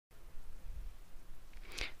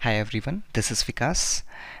Hi everyone, this is Vikas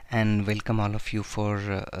and welcome all of you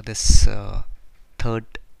for this third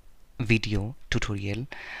video tutorial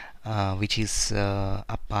which is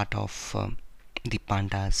a part of the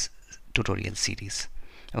Pandas tutorial series.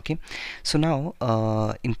 Okay, so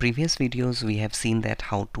now in previous videos we have seen that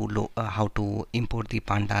how to import the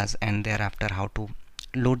Pandas and thereafter how to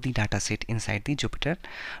load the dataset inside the Jupyter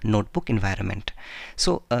Notebook environment.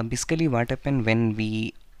 So basically what happened when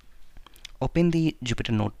we open the Jupyter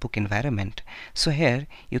Notebook environment. So here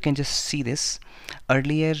you can just see this.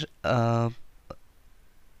 Earlier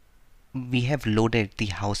we have loaded the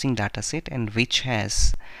housing dataset and which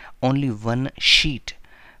has only one sheet,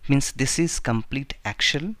 means this is complete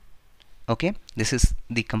Excel. Okay, this is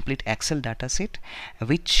the complete Excel dataset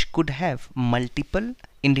which could have multiple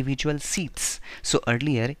individual seats. So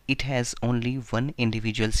earlier it has only one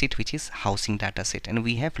individual seat which is housing dataset, and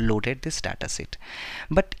we have loaded this dataset.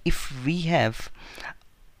 But if we have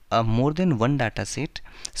more than one dataset,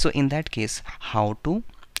 so in that case how to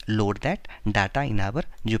load that data in our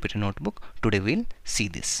Jupyter Notebook? Today we'll see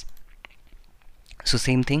this. So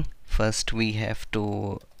same thing, first we have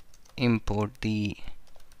to import the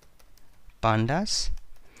Pandas.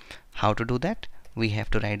 How to do that? We have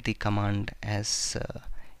to write the command as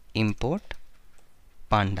import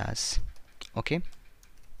Pandas. Okay,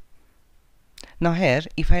 now here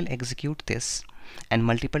if I'll execute this, and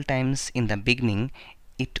multiple times in the beginning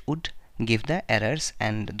it would give the errors,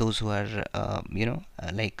 and those who are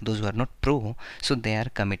like those who are not pro, so they are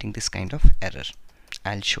committing this kind of error.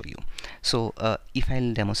 I'll show you. So if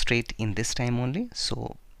I'll demonstrate in this time only,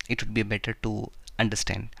 so it would be better to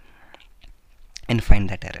understand and find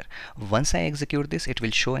that error. Once I execute this, it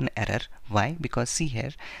will show an error. Why? Because see here,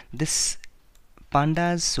 this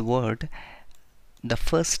Pandas word, the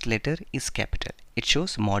first letter is capital. It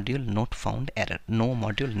shows module not found error, no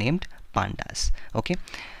module named Pandas. Okay,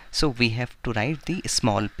 so we have to write the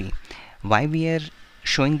small p. Why we are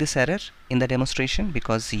showing this error in the demonstration?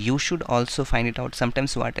 Because you should also find it out.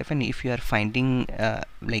 Sometimes what happens if you are finding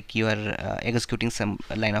like you are executing some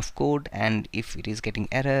line of code and if it is getting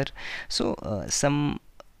error, so some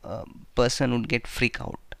person would get freak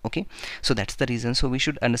out. Okay, so that's the reason. So we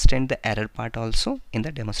should understand the error part also in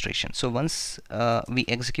the demonstration. So once we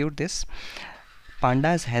execute this,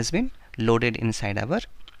 Pandas has been loaded inside our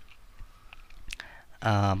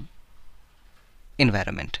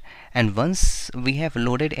environment. And once we have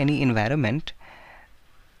loaded any environment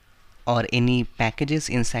or any packages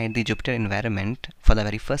inside the Jupyter environment for the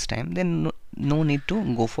very first time, then no need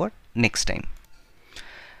to go for next time.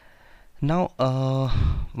 Now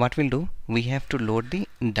what we'll do, we have to load the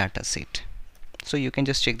data set. So you can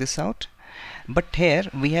just check this out, but here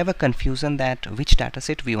we have a confusion that which data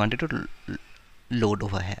set we wanted to load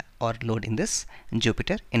over here or load in this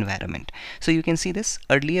Jupyter environment. So you can see this,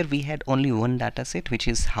 earlier we had only one data set which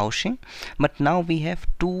is housing, but now we have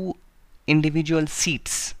two individual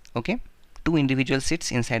seats. Okay, two individual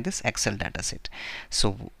seats inside this Excel data set.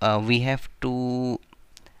 So we have to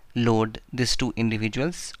load these two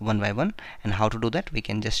individuals one by one, and how to do that? We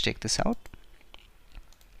can just check this out.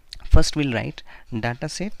 First we'll write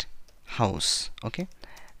dataset house. Okay,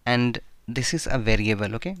 and this is a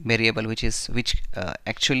variable. Okay, variable which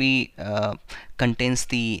actually contains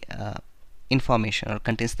the information or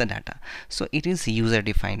contains the data. So it is user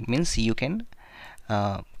defined, means you can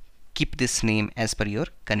keep this name as per your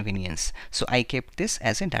convenience. So I kept this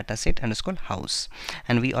as a dataset underscore house,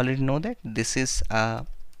 and we already know that this is a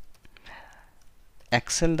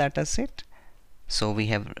Excel dataset. So we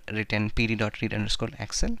have written pd.read underscore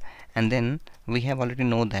Excel, and then we have already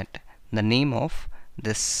know that the name of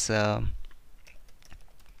this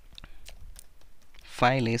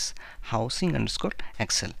file is housing underscore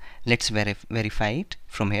Excel. Let's verify it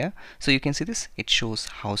from here. So you can see this, it shows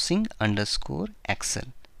housing underscore Excel.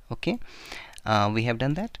 Okay, we have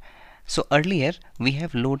done that. So earlier we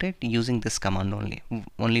have loaded using this command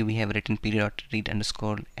only we have written pd.read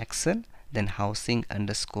underscore Excel, then housing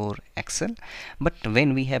underscore Excel. But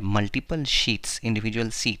when we have multiple sheets, individual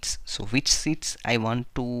seats, so which seats I want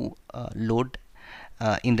to load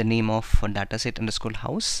in the name of dataset underscore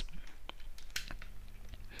house.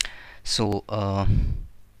 So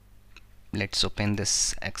let's open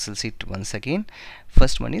this Excel sheet once again.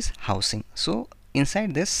 First one is housing. So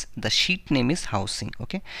inside this, the sheet name is housing.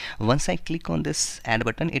 Okay, once I click on this add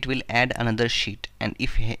button, it will add another sheet, and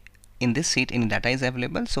if in this sheet any data is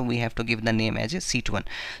available, so we have to give the name as a sheet 1.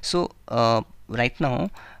 So right now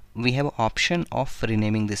we have option of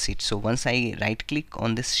renaming this sheet. So once I right click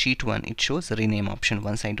on this sheet 1, it shows rename option.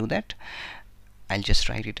 Once I do that, I'll just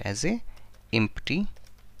write it as a empty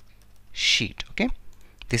sheet. Okay,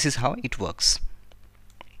 this is how it works.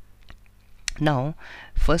 Now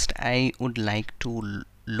first I would like to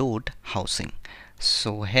load housing.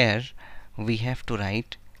 So here we have to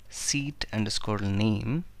write seat underscore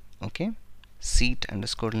name, okay, seat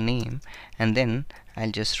underscore name, and then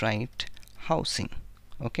I'll just write housing,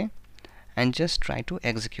 okay, and just try to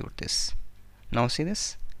execute this. Now see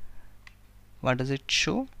this, what does it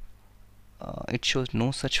show? It shows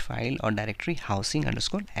no such file or directory housing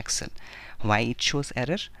underscore Excel. Why it shows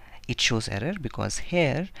error? It shows error because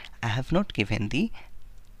here I have not given the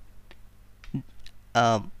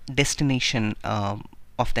destination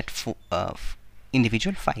of that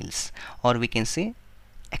individual files, or we can say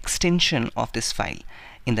extension of this file.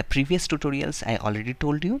 In the previous tutorials I already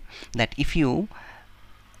told you that if you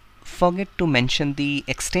forget to mention the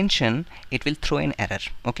extension, it will throw an error,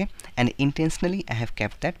 okay, and intentionally I have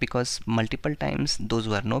kept that because multiple times those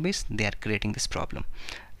who are novice, they are creating this problem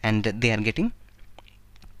and they are getting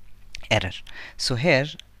error. So here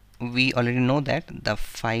we already know that the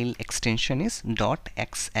file extension is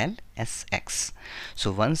 .xlsx.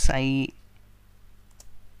 so once I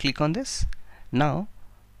click on this, now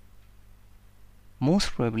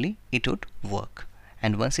most probably it would work,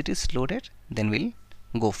 and once it is loaded, then we'll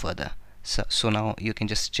go further. So now you can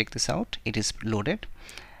just check this out, it is loaded,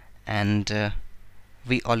 and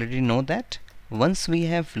we already know that once we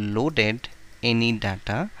have loaded any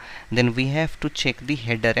data, then we have to check the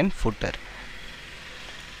header and footer.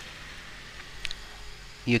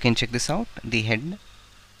 You can check this out, the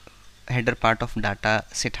header part of data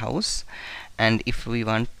set house, and if we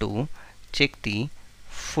want to check the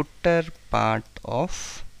footer part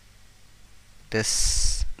of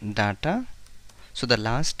this data, so the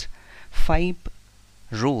last 5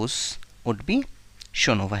 rows would be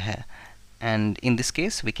shown over here, and in this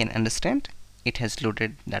case we can understand it has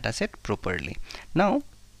loaded dataset properly. Now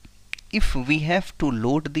if we have to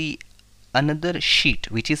load the another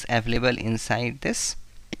sheet which is available inside this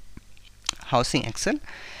housing Excel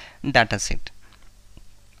dataset,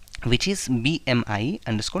 which is BMI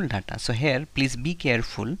underscore data. So here please be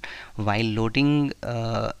careful while loading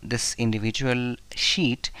this individual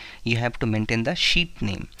sheet. You have to maintain the sheet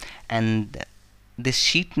name, and this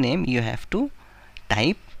sheet name you have to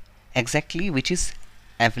type exactly which is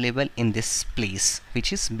available in this place,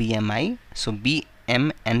 which is BMI. So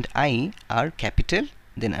BM and I are capital,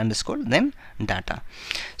 then underscore, then data.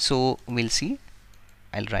 So we'll see,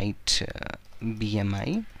 I'll write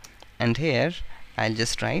BMI, and here I'll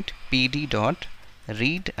just write pd dot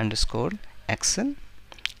read underscore Excel,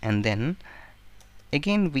 and then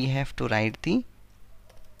again we have to write the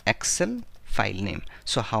Excel file name.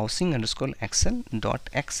 So housing underscore Excel dot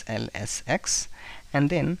xlsx, and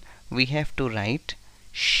then we have to write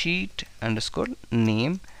sheet underscore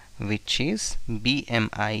name, which is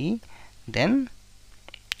BMI, then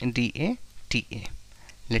DATA.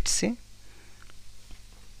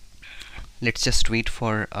 Let's just wait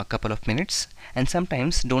for a couple of minutes, and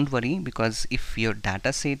sometimes don't worry, because if your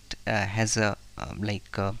data set has a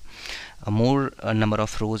more number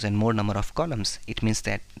of rows and more number of columns, it means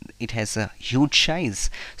that it has a huge size,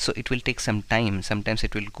 so it will take some time. Sometimes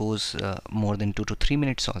it will goes more than 2 to 3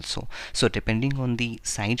 minutes also. So depending on the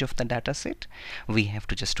size of the data set, we have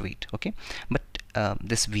to just wait, okay. But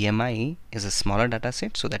this VMI is a smaller data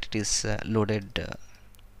set, so that it is loaded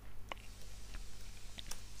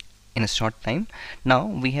in a short time. Now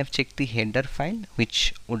we have checked the header file,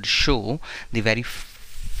 which would show the very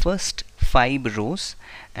first 5 rows,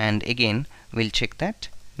 and again we'll check that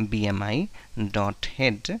BMI dot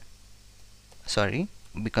head, sorry,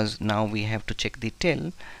 because now we have to check the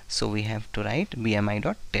tail, so we have to write BMI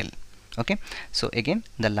dot tail, okay. So again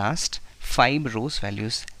the last 5 rows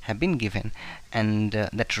values have been given, and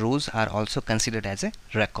that rows are also considered as a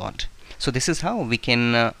record. So this is how we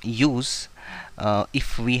can use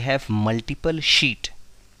if we have multiple sheet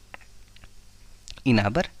in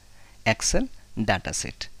our Excel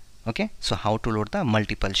dataset, okay. So how to load the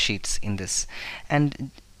multiple sheets in this,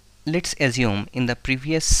 and let's assume in the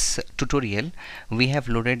previous tutorial we have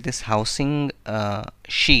loaded this housing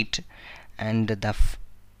sheet, and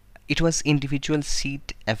it was individual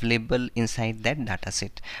seat available inside that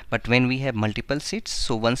dataset. But when we have multiple seats,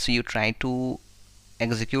 so once you try to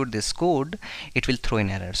execute this code, it will throw an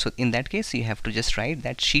error. So in that case you have to just write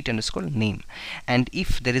that sheet underscore name, and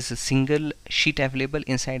if there is a single sheet available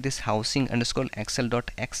inside this housing underscore Excel dot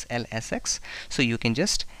xlsx, so you can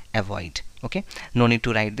just avoid, okay. No need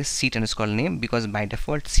to write this seat underscore name, because by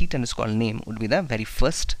default seat underscore name would be the very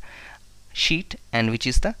first sheet, and which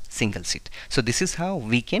is the single seat. So this is how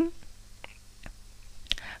we can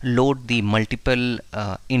load the multiple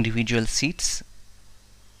individual seats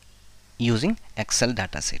using Excel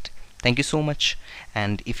dataset, Thank you so much.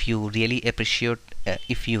 And if you really appreciate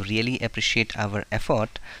our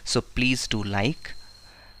effort, so please do like,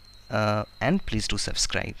 and please do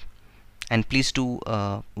subscribe, and please do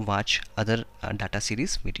watch other data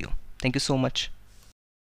series video. Thank you so much.